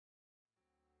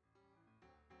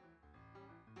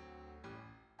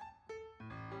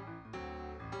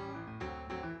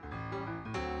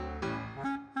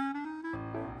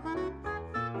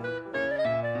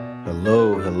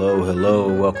Hello, hello,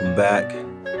 hello. Welcome back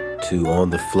to On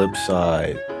the Flip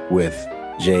Side with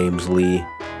James Lee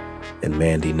and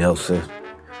Mandy Nelson.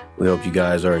 We hope you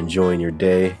guys are enjoying your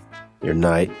day, your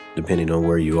night, depending on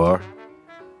where you are.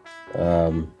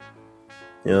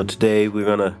 Today we're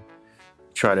gonna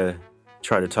try to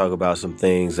talk about some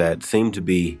things that seem to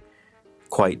be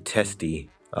quite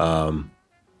testy out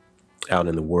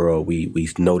in the world. We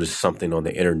noticed something on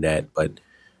the internet, but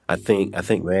I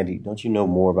think Mandy, don't you know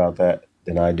more about that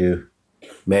than I do?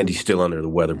 Mandy's still under the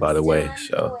weather, by the way,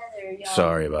 so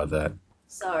sorry about that.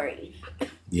 Sorry.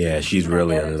 Yeah, she's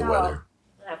really under the weather.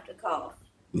 I have to cough.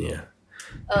 Yeah.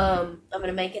 I'm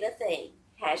gonna make it a thing.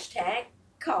 Hashtag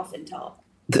cough and talk.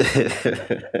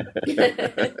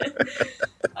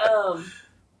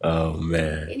 Oh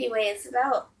man. Anyway, it's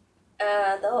about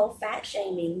the whole fat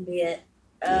shaming bit.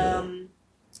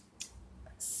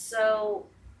 So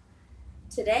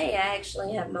today I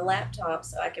actually have my laptop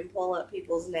so I can pull up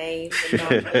people's names and not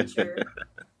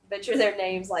butcher their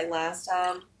names like last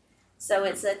time. So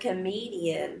it's a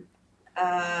comedian,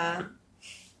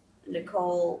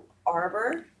 Nicole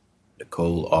Arbour.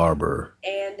 Nicole Arbour.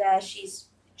 And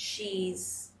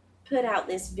she's put out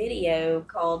this video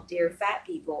called Dear Fat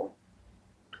People.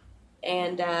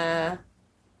 And then,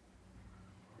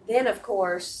 of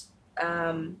course,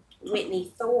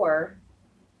 Whitney Thore,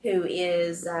 who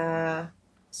is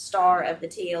star of the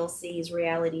TLC's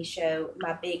reality show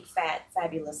My Big Fat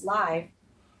Fabulous Life,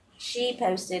 she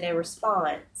posted a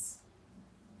response.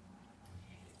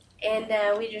 And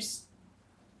we just,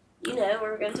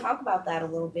 we're going to talk about that a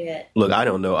little bit. Look, I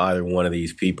don't know either one of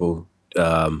these people.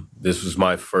 This was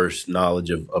my first knowledge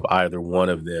of either one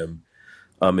of them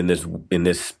in this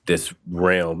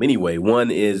realm. Anyway,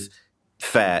 one is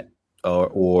fat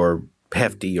or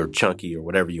hefty or chunky or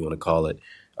whatever you want to call it.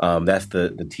 That's the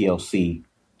TLC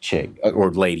chick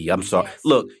or lady. I'm sorry. Yes.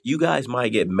 Look, you guys might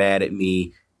get mad at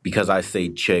me because I say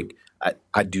chick.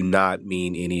 I do not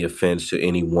mean any offense to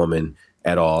any woman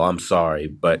at all. I'm sorry,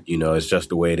 but it's just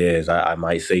the way it is. I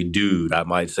might say dude. I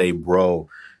might say bro.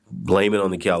 Blame it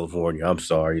on the California. I'm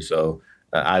sorry. So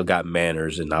I've got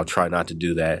manners, and I'll try not to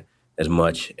do that as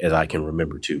much as I can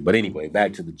remember to. But anyway,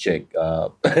 back to the chick.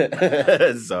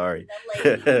 Sorry.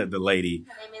 The lady.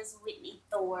 Her name is Whitney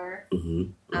Thore.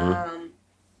 Mm-hmm. Mm-hmm.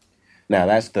 Now,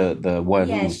 that's the one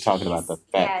who's talking about the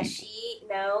fat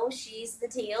people. She's the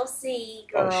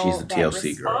TLC girl. Oh, she's the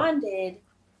TLC girl. That responded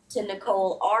to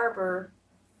Nicole Arbour,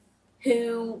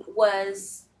 who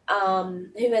has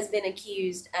been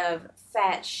accused of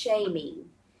fat shaming.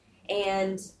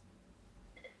 And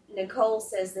Nicole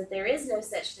says that there is no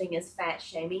such thing as fat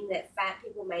shaming, that fat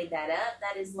people made that up.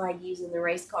 That is like using the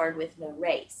race card with no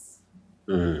race.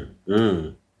 I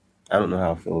don't know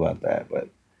how I feel about that, but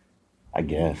I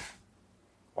guess.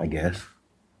 Well,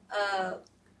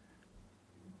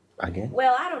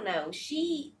 I don't know.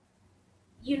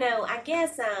 I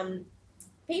guess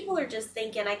people are just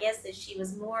thinking, I guess, that she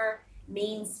was more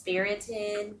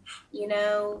mean-spirited,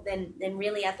 than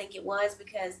really I think it was,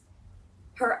 because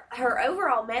her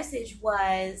overall message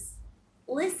was,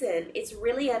 listen, it's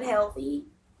really unhealthy.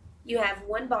 You have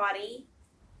one body,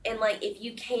 and if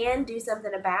you can do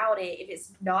something about it, if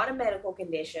it's not a medical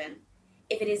condition,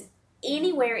 if it is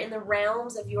anywhere in the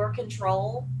realms of your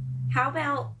control, how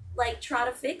about try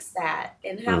to fix that,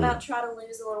 and how about try to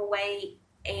lose a little weight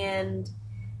and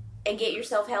get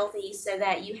yourself healthy so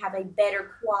that you have a better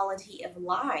quality of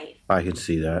life. I can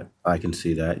see that.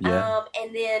 Yeah.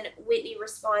 And then Whitney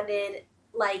responded,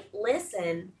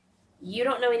 listen, you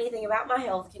don't know anything about my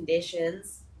health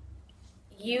conditions.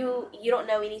 You don't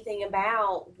know anything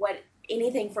about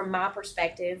anything from my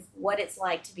perspective, what it's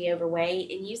like to be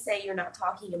overweight. And you say you're not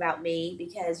talking about me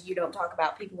because you don't talk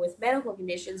about people with medical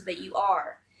conditions, but you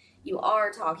are. You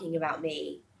are talking about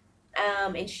me.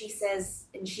 And she says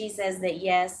that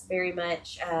yes, very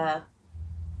much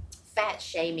fat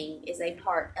shaming is a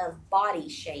part of body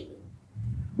shaming.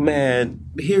 Man,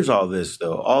 here's all this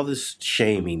though. All this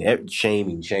shaming.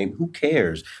 Who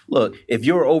cares? Look, if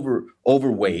you're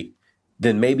overweight,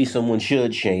 then maybe someone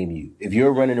should shame you. If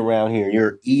you're running around here and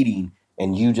you're eating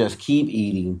and you just keep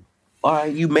eating, all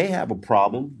right, you may have a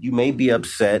problem. You may be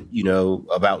upset,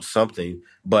 about something,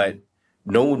 but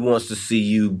no one wants to see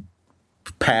you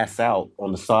pass out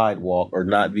on the sidewalk or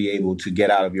not be able to get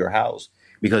out of your house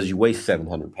because you weigh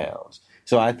 700 pounds.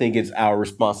 So I think it's our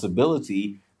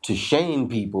responsibility to shame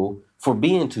people for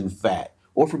being too fat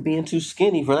or for being too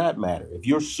skinny, for that matter. If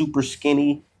you're super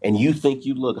skinny and you think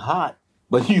you look hot,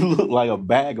 but you look like a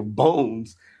bag of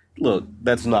bones, look,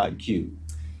 that's not cute.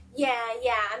 Yeah.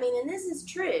 I mean, and this is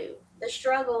true. The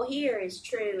struggle here is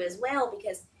true as well,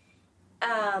 because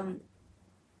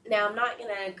Now, I'm not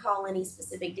going to call any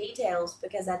specific details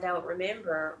because I don't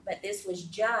remember, but this was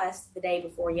just the day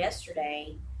before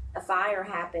yesterday. A fire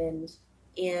happened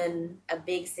in a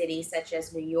big city such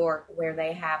as New York, where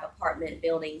they have apartment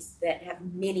buildings that have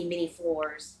many, many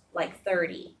floors, like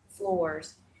 30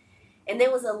 floors. And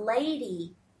there was a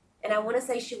lady, and I want to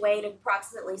say she weighed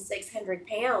approximately 600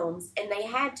 pounds, and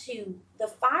the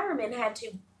firemen had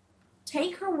to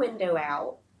take her window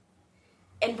out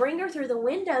and bring her through the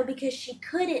window because she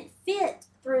couldn't fit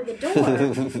through the door.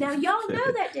 Now, y'all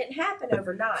know that didn't happen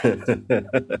overnight.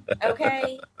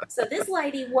 Okay? So this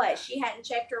lady, she hadn't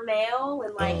checked her mail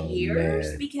in years,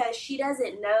 man. because she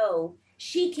doesn't know.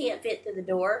 She can't fit through the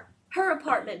door. Her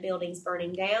apartment building's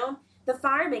burning down. The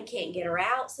firemen can't get her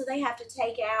out, so they have to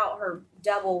take out her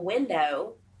double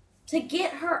window to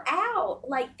get her out.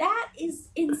 Like, that is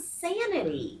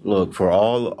insanity. Look, for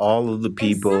all of the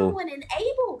people, and someone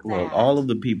enabled that. Look, all of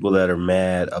the people that are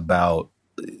mad about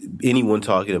anyone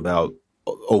talking about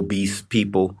obese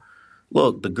people,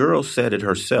 look, the girl said it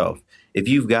herself. If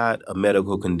you've got a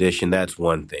medical condition, that's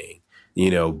one thing,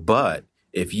 but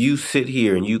if you sit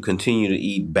here and you continue to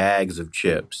eat bags of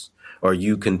chips, or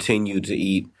you continue to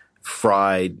eat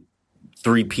fried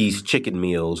 3-piece chicken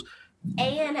meals,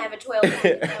 and have a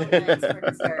 12-pack of donuts for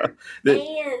dessert,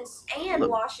 and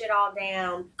wash it all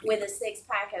down with a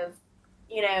 6-pack of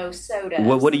soda.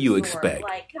 What do you expect?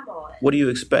 Like, come on. What do you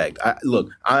expect?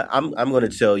 I'm going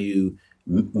to tell you,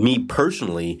 me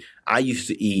personally, I used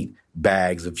to eat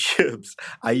bags of chips.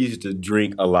 I used to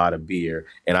drink a lot of beer,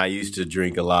 and I used to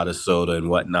drink a lot of soda and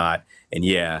whatnot. And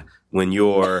yeah, when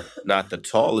you're not the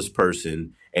tallest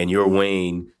person and you're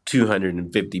weighing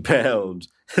 250 pounds,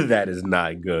 that is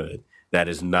not good. That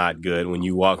is not good when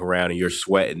you walk around and you're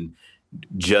sweating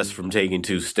just from taking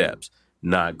 2 steps.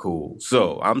 Not cool.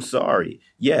 So I'm sorry.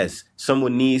 Yes,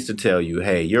 someone needs to tell you,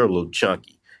 hey, you're a little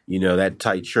chunky. That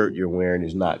tight shirt you're wearing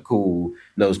is not cool.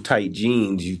 Those tight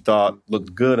jeans you thought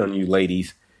looked good on you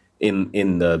ladies in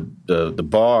the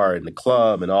bar and the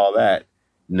club and all that.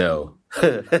 No,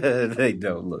 they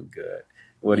don't look good.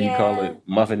 What do you call it?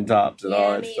 Muffin tops and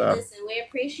all that stuff. Listen, we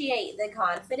appreciate the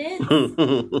confidence,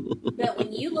 but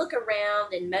when you look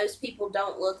around and most people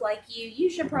don't look like you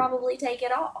should probably take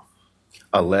it off.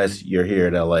 Unless you're here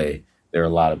in LA, there are a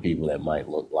lot of people that might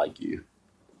look like you.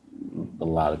 A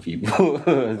lot of people.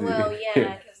 Well,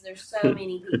 yeah, because there's so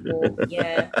many people.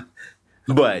 Yeah.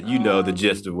 But the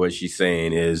gist of what she's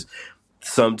saying is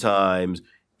sometimes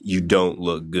you don't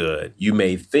look good. You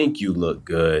may think you look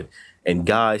good. And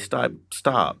guys,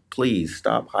 stop. Please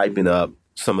stop hyping up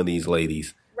some of these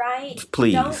ladies. Right.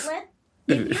 Please.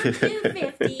 If you're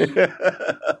 250,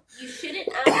 you shouldn't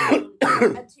own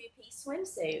a 2-piece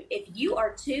swimsuit. If you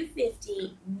are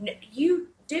 250, you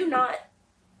do not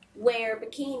wear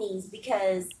bikinis,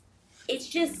 because it's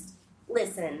just,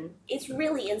 listen, it's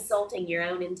really insulting your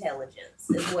own intelligence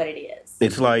is what it is.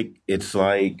 It's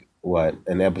like what,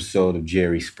 an episode of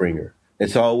Jerry Springer.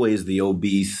 It's always the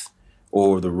obese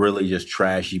or the really just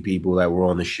trashy people that were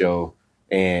on the show,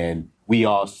 and we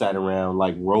all sat around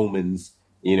like Romans,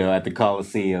 at the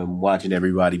Coliseum watching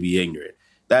everybody be ignorant.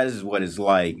 That is what it's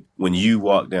like when you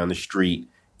walk down the street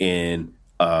in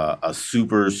a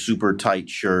super, super tight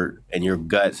shirt and your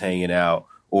guts hanging out,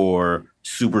 or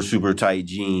super, super tight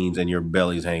jeans and your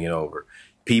belly's hanging over.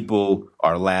 People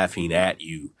are laughing at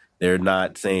you. They're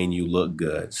not saying you look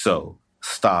good. So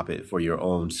stop it for your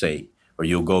own sake. Or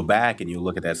you'll go back and you'll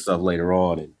look at that stuff later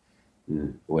on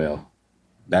and, well,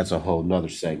 that's a whole nother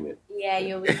segment. Yeah,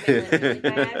 you'll be feeling really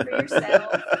bad for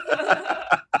yourself.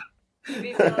 You'll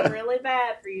be feeling really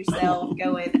bad for yourself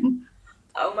going,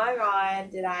 oh my God,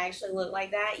 did I actually look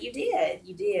like that? You did.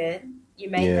 You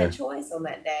made that choice on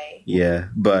that day. Yeah,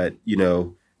 but,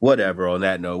 whatever on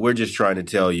that note. We're just trying to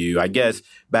tell you, I guess,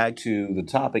 back to the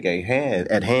topic at hand,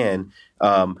 and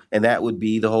that would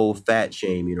be the whole fat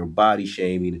shaming or body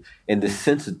shaming and the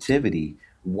sensitivity.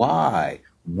 Why?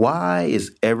 Why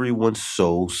is everyone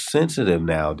so sensitive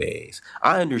nowadays?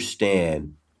 I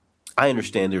understand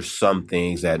there's some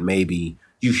things that maybe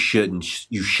you shouldn't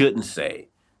say,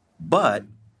 but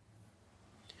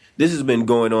this has been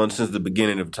going on since the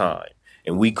beginning of time,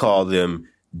 and we call them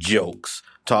jokes,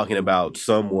 talking about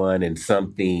someone and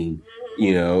something,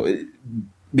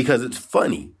 because it's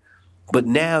funny. But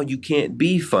now you can't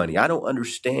be funny. I don't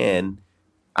understand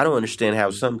how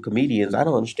some comedians, I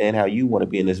don't understand how you want to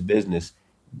be in this business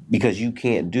because you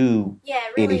can't do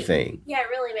anything. Yeah, it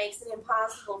really makes it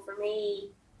impossible for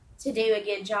me to do a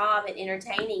good job at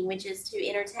entertaining, which is to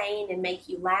entertain and make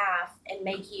you laugh and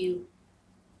make you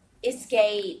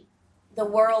escape the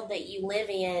world that you live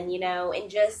in, and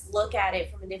just look at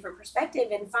it from a different perspective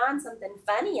and find something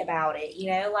funny about it,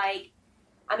 like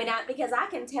I mean, because I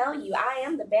can tell you, I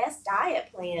am the best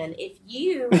diet plan. If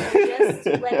you just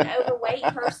let an overweight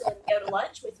person go to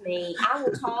lunch with me, I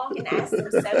will talk and ask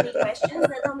them so many questions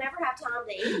that they'll never have time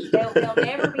to eat. They'll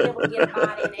never be able to get a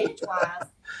bite in edgewise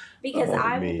because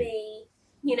I will be,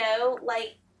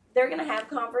 like they're going to have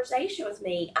conversation with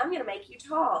me. I'm going to make you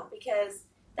talk because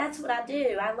that's what I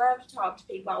do. I love to talk to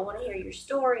people. I want to hear your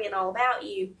story and all about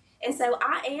you. And so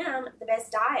I am the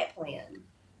best diet plan.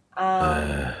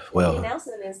 Well,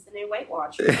 Nelson is the new Weight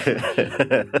Watcher.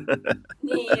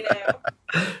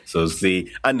 So see,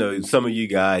 I know some of you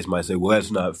guys might say, well,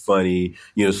 that's not funny.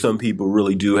 Some people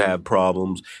really do have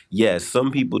problems. Yes,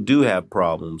 some people do have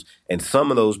problems. And some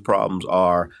of those problems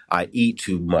are, I eat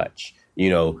too much.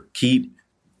 Keep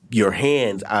your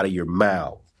hands out of your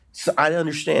mouth. So I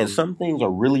understand some things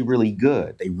are really, really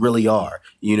good. They really are.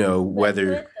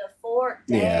 Whether put the fork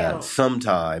down.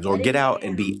 Sometimes, or get out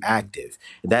and be active.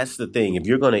 That's the thing. If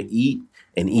you're going to eat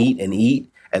and eat and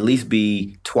eat, at least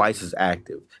be twice as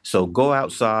active. So go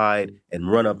outside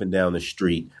and run up and down the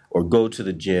street, or go to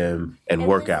the gym and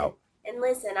work out. And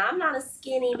listen, I'm not a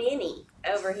skinny mini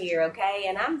over here, okay?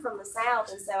 And I'm from the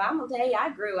South, and so I'm going to tell you, I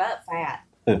grew up fat.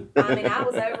 I mean, I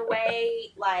was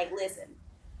overweight. Like, listen,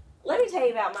 let me tell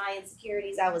you about my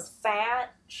insecurities. I was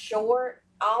fat, short.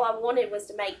 All I wanted was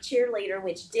to make cheerleader,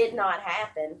 which did not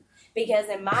happen because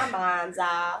in my mind's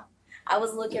eye, I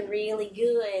was looking really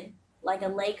good, like a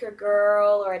Laker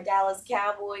girl or a Dallas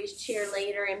Cowboys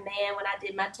cheerleader. And man, when I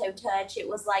did my toe touch, it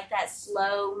was like that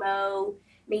slow-mo,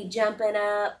 me jumping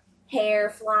up, hair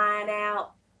flying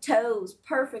out, toes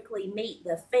perfectly meet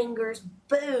the fingers,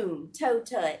 boom, toe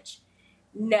touch.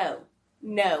 No.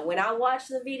 When I watched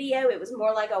the video, it was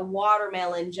more like a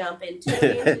watermelon jumping 2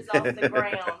 inches off the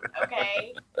ground,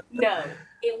 okay? No,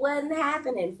 it wasn't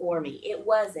happening for me. It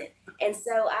wasn't. And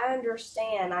so I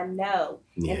understand, I know.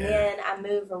 Yeah. And then I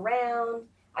move around,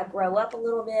 I grow up a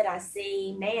little bit, I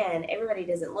see, man, everybody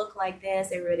doesn't look like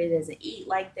this, everybody doesn't eat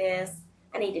like this.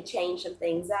 I need to change some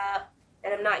things up.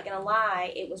 And I'm not going to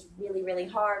lie, it was really, really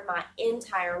hard my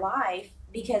entire life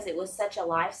because it was such a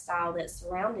lifestyle that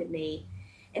surrounded me.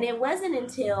 And it wasn't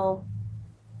until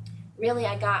really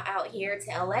I got out here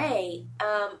to LA,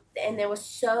 and there was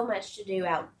so much to do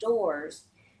outdoors,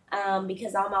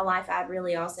 because all my life I'd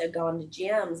really also gone to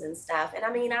gyms and stuff. And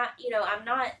I mean, I'm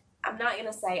not going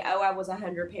to say, oh, I was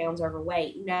 100 pounds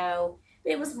overweight. No,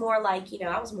 it was more like,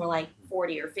 I was more like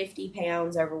 40 or 50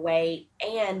 pounds overweight,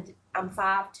 and I'm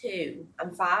 5'2".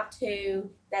 I'm 5'2".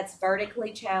 That's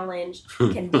vertically challenged,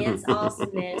 condensed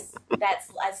awesomeness. That's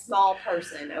a small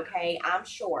person, okay? I'm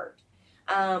short.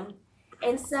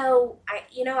 And so, I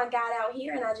got out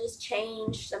here and I just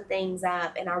changed some things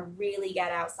up, and I really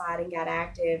got outside and got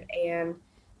active, and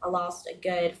I lost a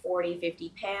good 40,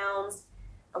 50 pounds.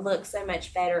 I look so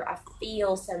much better. I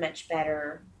feel so much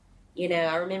better.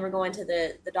 I remember going to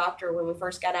the doctor when we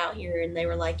first got out here, and they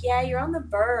were like, yeah, you're on the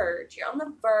verge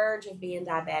of being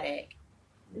diabetic.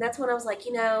 And that's when I was like,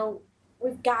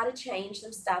 we've got to change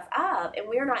some stuff up. And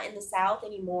we're not in the South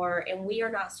anymore, and we are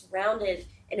not surrounded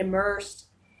and immersed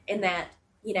in that,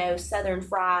 Southern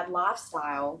fried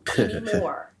lifestyle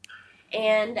anymore.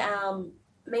 And,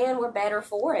 man, we're better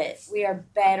for it. We are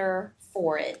better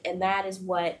for it. And that is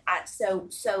what so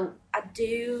I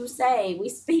do say, we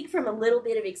speak from a little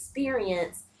bit of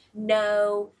experience.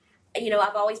 No,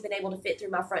 I've always been able to fit through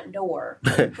my front door,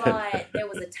 but there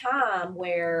was a time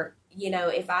where,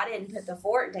 if I didn't put the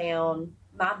fork down,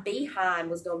 my behind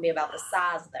was going to be about the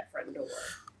size of that front door.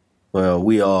 Well,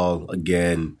 we all,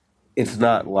 again, it's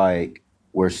not like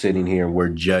we're sitting here and we're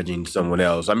judging someone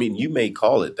else. I mean, you may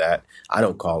call it that. I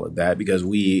don't call it that because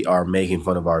we are making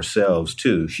fun of ourselves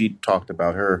too. She talked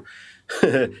about her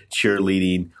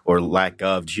cheerleading or lack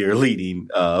of cheerleading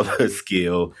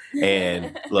skill.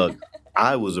 And look,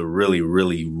 I was a really,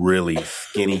 really, really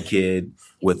skinny kid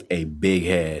with a big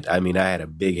head. I mean, I had a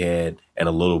big head and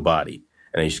a little body,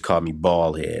 and they used to call me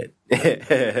bald head.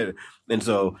 And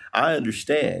so I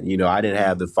understand, I didn't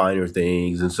have the finer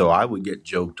things. And so I would get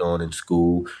joked on in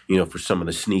school, for some of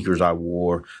the sneakers I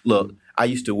wore. Look, I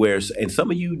used to wear, and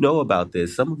some of you know about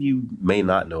this, some of you may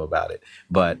not know about it,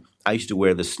 but I used to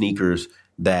wear the sneakers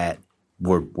that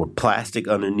were plastic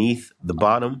underneath the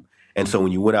bottom. And so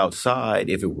when you went outside,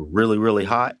 if it were really, really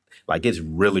hot, like it's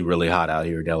really, really hot out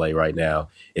here in LA right now.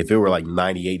 If it were like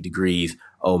 98 degrees,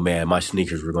 oh man, my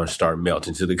sneakers were going to start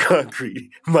melting to the concrete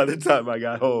by the time I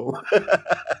got home.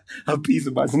 A piece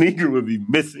of my sneaker would be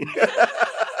missing.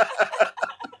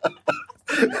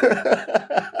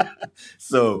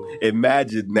 So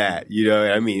imagine that, you know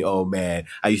what I mean? Oh man,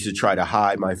 I used to try to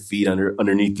hide my feet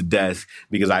underneath the desk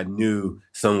because I knew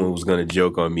someone was going to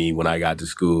joke on me when I got to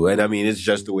school. And I mean, it's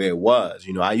just the way it was.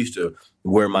 You know, I used to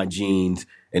wear my jeans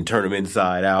and turn them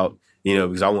inside out, you know,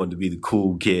 because I wanted to be the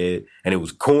cool kid, and it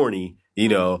was corny. You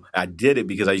know, I did it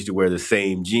because I used to wear the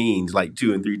same jeans like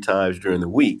 2 and 3 times during the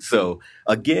week. So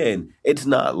again, it's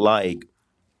not like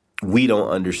we don't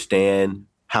understand.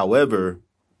 However,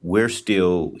 we're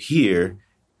still here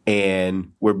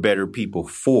and we're better people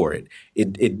for it.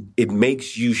 It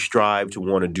makes you strive to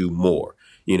want to do more.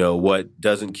 You know, what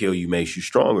doesn't kill you makes you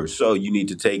stronger. So you need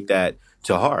to take that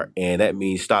to heart. And that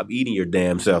means stop eating your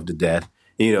damn self to death,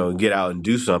 you know, and get out and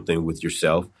do something with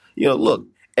yourself. You know, look,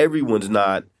 everyone's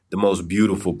not the most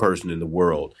beautiful person in the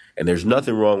world. And there's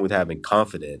nothing wrong with having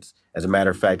confidence. As a matter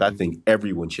of fact, I think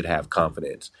everyone should have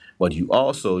confidence. But you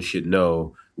also should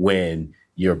know when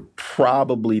you're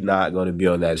probably not going to be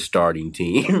on that starting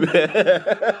team.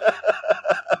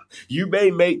 You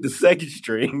may make the second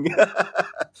string,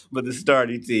 but the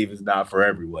starting team is not for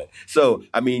everyone. So,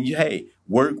 I mean, hey,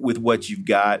 work with what you've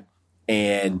got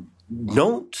and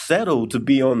don't settle to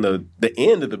be on the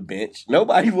end of the bench.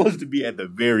 Nobody wants to be at the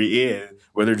very end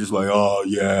where they're just like, oh,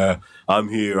 yeah, I'm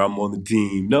here, I'm on the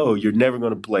team. No, you're never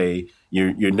going to play.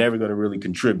 You're never going to really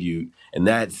contribute. And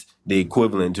that's the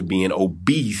equivalent to being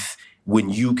obese when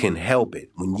you can help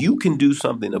it. When you can do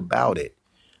something about it,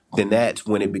 then that's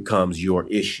when it becomes your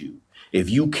issue. If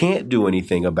you can't do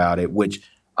anything about it, which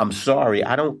I'm sorry,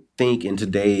 I don't think in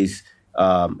today's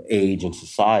age and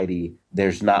society,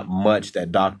 there's not much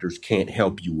that doctors can't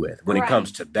help you with when it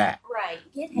comes to that. Right.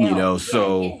 Get help. You know,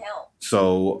 get help.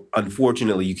 So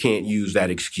unfortunately, you can't use that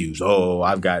excuse. Oh,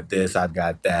 I've got this, I've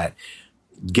got that.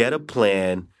 Get a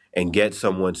plan and get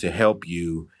someone to help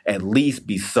you at least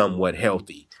be somewhat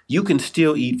healthy. You can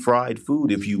still eat fried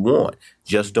food if you want.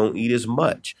 Just don't eat as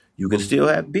much. You can still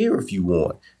have beer if you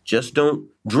want. Just don't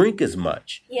drink as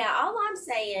much. Yeah, all I'm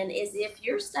saying is if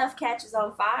your stuff catches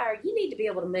on fire, you need to be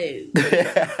able to move.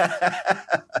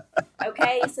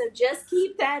 Okay, so just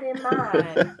keep that in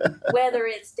mind. Whether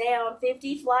it's down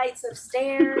 50 flights of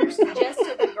stairs, just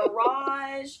to the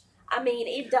garage, I mean,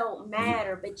 it don't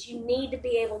matter, but you need to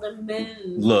be able to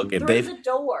move. Look, if through the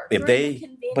door,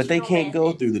 but they can't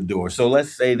go through the door. So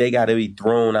let's say they got to be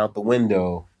thrown out the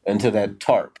window into that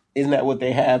tarp. Isn't that what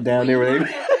they have down there? Where they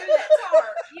through that tarp.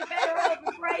 You better hope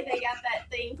and pray they got that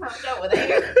thing pumped up with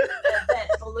air. That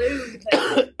balloon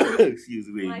thing. Excuse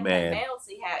me, like man. That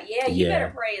bouncy house. Yeah, you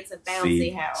better pray it's a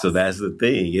bouncy house. So that's the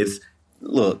thing.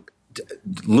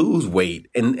 Lose weight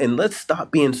and let's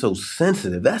stop being so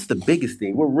sensitive. That's the biggest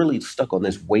thing. We're really stuck on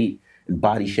this weight and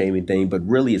body shaming thing, but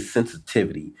really it's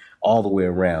sensitivity all the way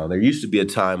around. There used to be a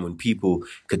time when people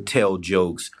could tell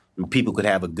jokes and people could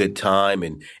have a good time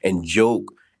and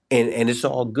joke and it's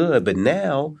all good. But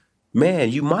now, man,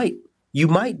 you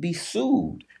might be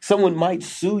sued. Someone might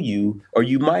sue you, or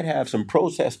you might have some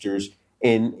protesters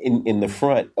in the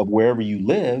front of wherever you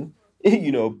live,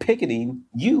 you know, picketing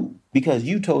you because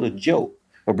you told a joke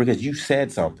or because you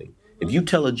said something. If you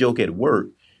tell a joke at work,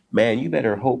 man, you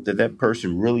better hope that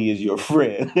person really is your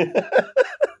friend.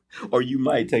 Or you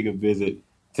might take a visit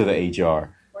to the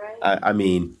HR. Right. I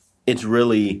mean,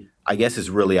 I guess it's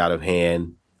really out of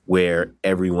hand where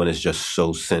everyone is just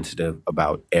so sensitive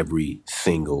about every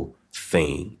single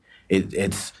thing.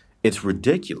 It's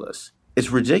ridiculous. It's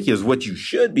ridiculous. What you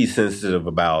should be sensitive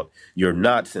about, you're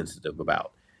not sensitive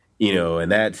about. You know,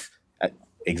 and that's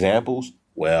examples.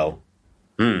 Well,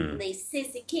 These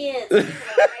sissy kids. These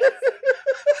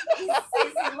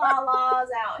sissy la-las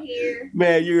out here.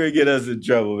 Man, you're going to get us in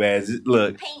trouble, man.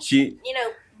 Look, pink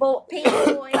boys.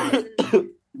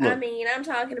 I mean, I'm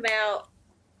talking about.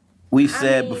 We've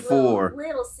said before.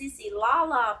 Little sissy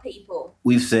la-la people.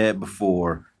 We've said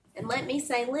before. And let me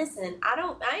say, listen,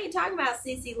 I ain't talking about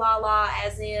sissy la-la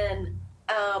as in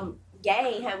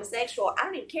gay, homosexual. I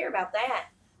don't even care about that.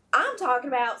 I'm talking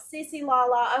about sissy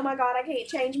la-la. Oh my God, I can't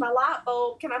change my light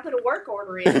bulb. Can I put a work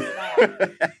order in for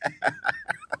that?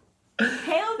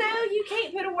 Hell no, you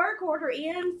can't put a work order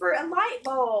in for a light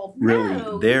bulb. Really,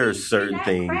 no, there are certain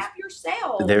things. Crap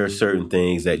yourself. There are certain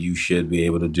things that you should be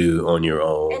able to do on your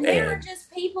own. And there are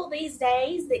just people these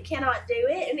days that cannot do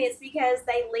it, and it's because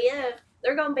they live.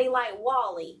 They're going to be like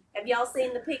WALL-E. Have y'all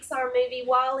seen the Pixar movie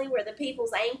WALL-E where the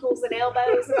people's ankles and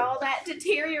elbows and all that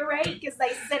deteriorate because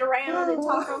they sit around and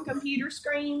talk on computer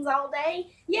screens all day?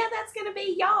 Yeah, that's going to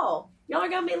be y'all. Y'all are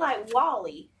going to be like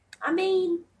WALL-E. I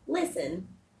mean, listen.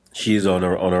 She's on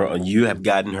her. You have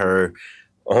gotten her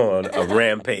on a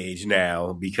rampage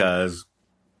now because,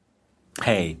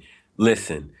 hey,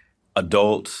 listen,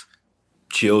 adults,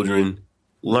 children,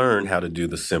 learn how to do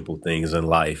the simple things in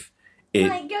life.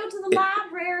 Like go to the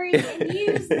library and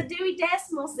use the Dewey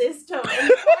Decimal System and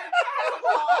the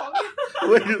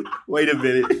catalog. Wait a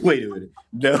minute.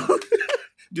 No.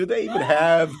 Do they even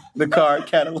have the card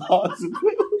catalogs?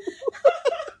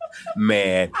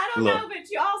 Man, I don't know, but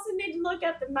you also need to look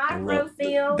up the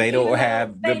microfilm. They don't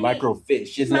have the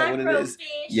microfiche. Isn't that what it is?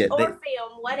 Yeah, or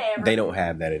film, whatever. They don't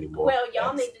have that anymore. Well,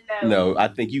 y'all need to know. No, I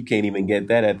think you can't even get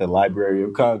that at the Library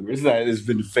of Congress. That has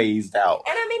been phased out.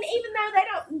 And I mean, even though they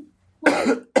don't,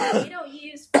 you don't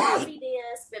use floppy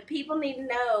disks, but people need to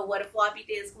know what a floppy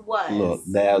disk was. Look,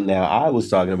 now I was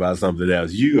talking about something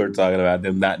else. You are talking about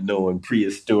them not knowing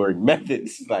prehistoric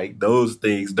methods. Like those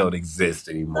things don't exist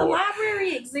anymore. The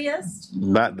library exists.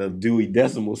 Not the Dewey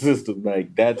Decimal System.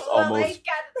 Like that's almost. They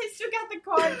still got the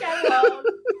card catalog.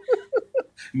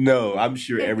 No, I'm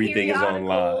sure everything is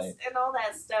online and all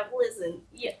that stuff. Listen,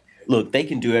 yeah. Look, they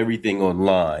can do everything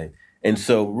online. And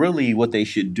so really what they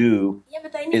should do. Yeah,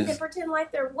 but they need to pretend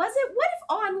like there wasn't. What if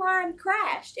online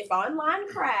crashed? If online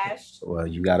crashed. Well,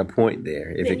 you got a point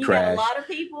there. If then it crashed. Got a lot of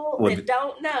people that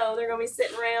don't know. They're going to be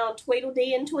sitting around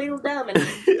Tweedledee and Tweedledumming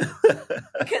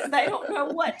because they don't know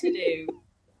what to do.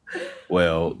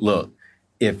 Well, look,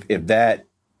 if that,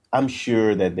 I'm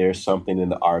sure that there's something in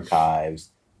the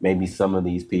archives. Maybe some of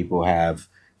these people have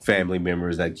family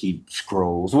members that keep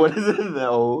scrolls. What is it? The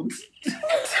old...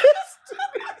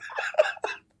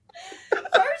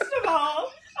 First of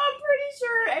all, I'm pretty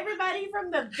sure everybody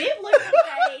from the biblical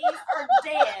days are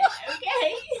dead,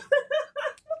 okay?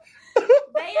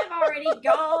 They have already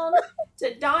gone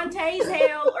to Dante's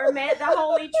hell or met the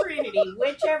Holy Trinity,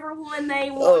 whichever one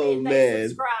they wanted they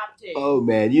subscribe to. Oh,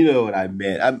 man, you know what I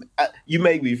meant. You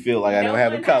make me feel like I don't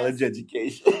have a college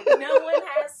education. No one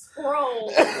has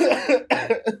scrolls.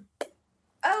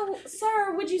 Oh,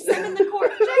 sir, would you summon the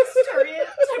court jester to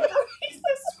raise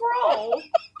the scroll?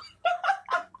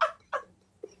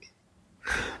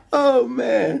 Oh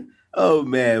man.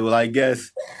 Well, I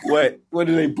guess what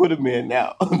do they put them in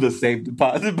now? The safe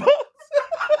deposit box.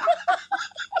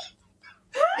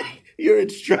 Your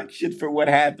instructions for what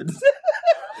happens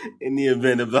in the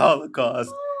event of the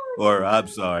Holocaust, or I'm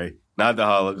sorry, not the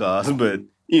Holocaust, but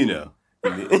you know,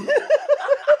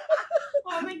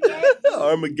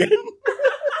 Armageddon.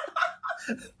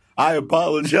 I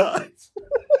apologize.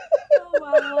 Oh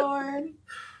my Lord.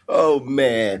 Oh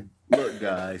man. Look,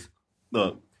 guys.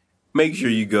 Look, make sure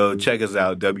you go check us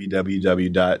out,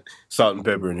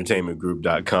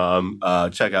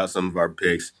 www.saltandpepperentertainmentgroup.com. Check out some of our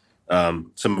pics,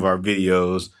 some of our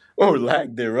videos, or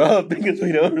lack thereof, because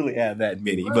we don't really have that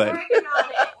many. We're but working on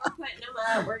it. We're putting them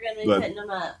up. We're going to be putting them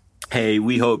up. Hey,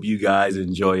 we hope you guys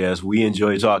enjoy us. We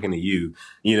enjoy talking to you.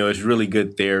 You know, it's really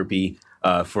good therapy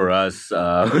for us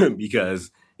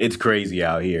because it's crazy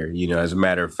out here. You know, as a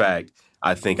matter of fact,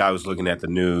 I think I was looking at the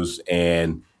news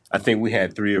and I think we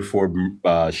had 3 or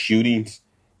 4 shootings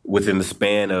within the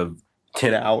span of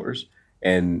 10 hours.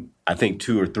 And I think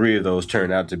 2 or 3 of those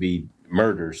turned out to be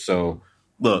murders. So,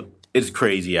 look, it's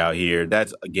crazy out here.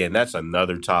 That's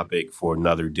another topic for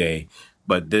another day.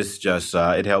 But this just,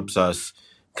 it helps us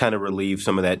kind of relieve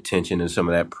some of that tension and some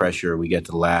of that pressure. We get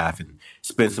to laugh and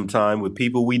spend some time with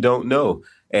people we don't know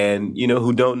and, you know,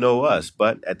 who don't know us.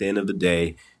 But at the end of the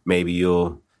day, maybe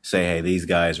you'll say, hey, these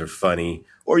guys are funny.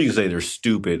 Or you say they're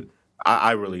stupid.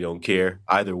 I really don't care.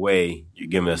 Either way, you're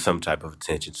giving us some type of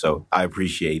attention. So I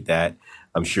appreciate that.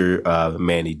 I'm sure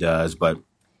Mandy does. But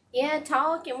yeah,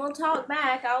 talk and we'll talk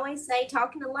back. I always say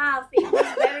talking to live people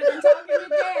is better than talking to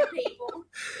dead people.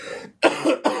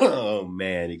 Oh,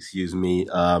 man, excuse me.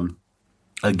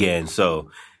 Again, so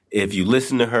if you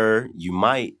listen to her, you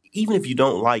might, even if you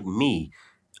don't like me,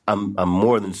 I'm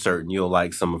more than certain you'll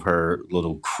like some of her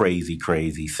little crazy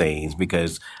sayings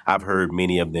because I've heard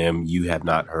many of them. You have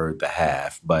not heard the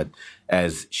half. But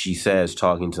as she says,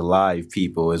 talking to live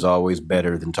people is always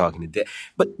better than talking to dead.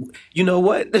 But you know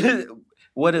what?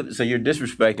 So you're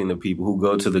disrespecting the people who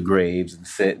go to the graves and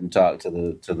sit and talk to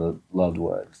the loved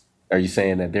ones. Are you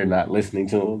saying that they're not listening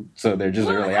to them? So they're just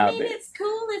really out there? It's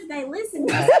cool if they listen.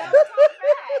 Just don't talk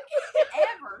back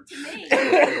ever to me.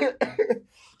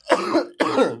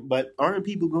 But aren't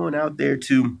people going out there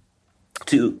to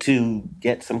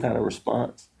get some kind of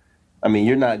response? I mean,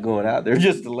 you're not going out there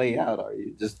just to lay out, are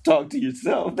you? Just talk to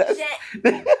yourself. James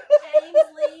Lee,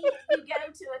 you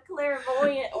go to a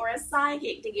clairvoyant or a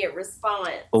psychic to get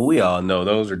response. Well, we all know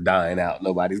those are dying out.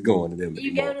 Nobody's going to them anymore.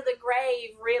 You go to the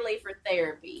grave really for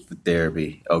therapy. For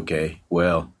therapy. Okay.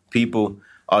 Well, people,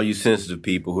 all you sensitive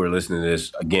people who are listening to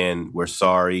this, again, we're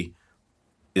sorry.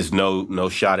 It's no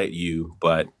shot at you,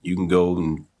 but you can go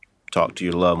and talk to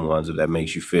your loved ones if that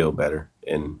makes you feel better.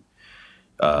 And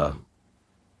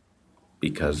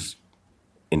because,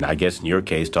 and I guess in your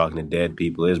case, talking to dead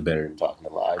people is better than talking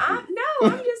to live people. No,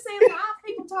 I'm just saying live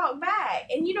people talk back,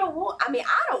 and you don't want. I mean,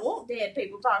 I don't want dead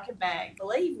people talking back.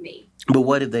 Believe me. But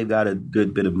what if they've got a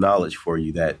good bit of knowledge for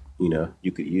you that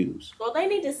you could use? Well, they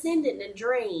need to send it in a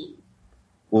dream.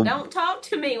 Well, Don't talk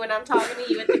to me when I'm talking to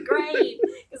you at the grave,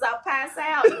 because I'll pass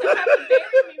out and they'll have to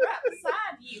bury me right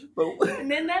beside you,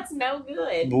 and then that's no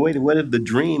good. But wait, what if the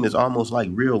dream is almost like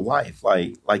real life,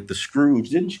 like the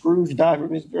Scrooge? Didn't Scrooge die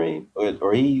from his dream,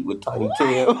 or he with Tiny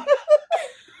Tim?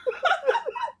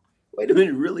 Wait a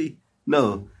minute, really?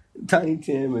 No, Tiny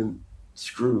Tim and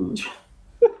Scrooge.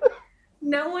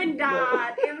 No one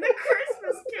died in the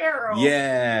Christmas Carol.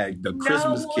 Yeah, the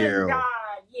Christmas Carol. No one died.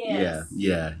 Yes.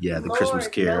 Yeah, the Lord, Christmas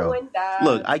Carol. No one died.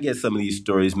 Look, I get some of these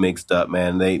stories mixed up,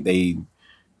 man. They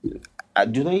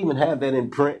do they even have that in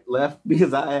print left?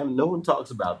 Because no one talks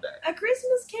about that. A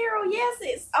Christmas Carol, yes,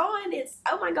 it's on.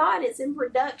 Oh my God, it's in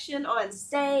production on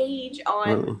stage.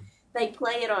 Really? They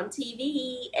play it on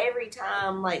TV every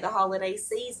time, like the holiday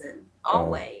season.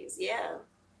 Always, yeah.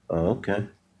 Oh, okay.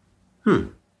 All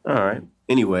right.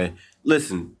 Anyway,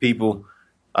 listen, people.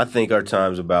 I think our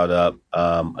time's about up.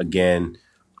 Again,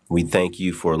 we thank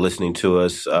you for listening to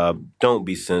us. Don't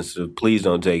be sensitive. Please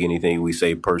don't take anything we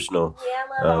say personal. Yeah,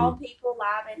 I love all people,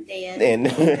 live and dead. And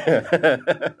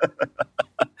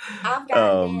I've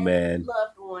got man,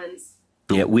 loved ones.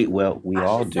 Yeah, we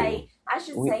all do. I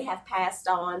should say have passed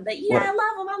on, but yeah, I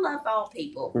love them. I love all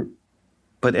people.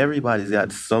 But everybody's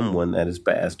got someone that is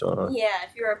passed on. Yeah,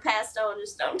 if you're a passed on,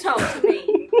 just don't talk to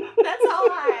me. That's all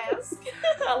I ask.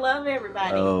 I love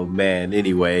everybody. Oh man.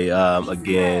 Anyway,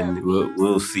 again,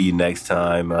 we'll see you next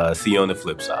time. See you on the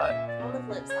flip side. On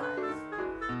the flip side.